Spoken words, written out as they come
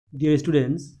Dear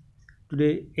students,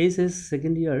 today SS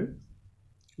second year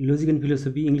Logic and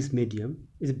Philosophy English medium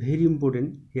is very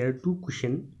important. Here are two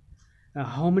questions.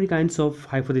 How many kinds of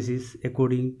hypotheses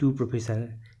according to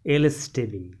Professor LS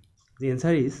Stebbing? The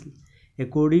answer is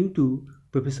according to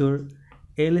Professor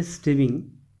LS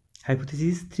Stebbing,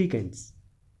 hypotheses three kinds: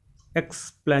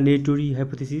 explanatory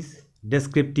hypothesis,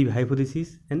 descriptive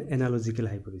hypothesis, and analogical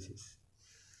hypothesis.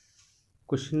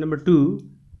 Question number 2: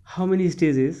 how many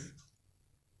stages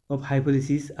of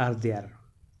hypothesis are there?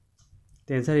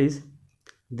 The answer is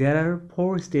there are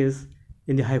 4 stages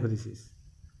in the hypothesis: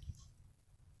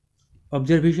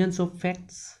 observations of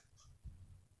facts,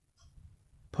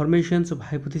 formations of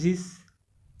hypothesis,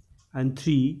 and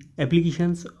 3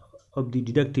 applications of the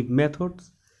deductive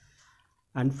methods,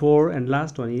 and 4 and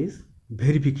last one is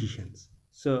verifications.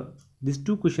 So these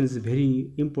two questions is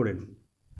very important.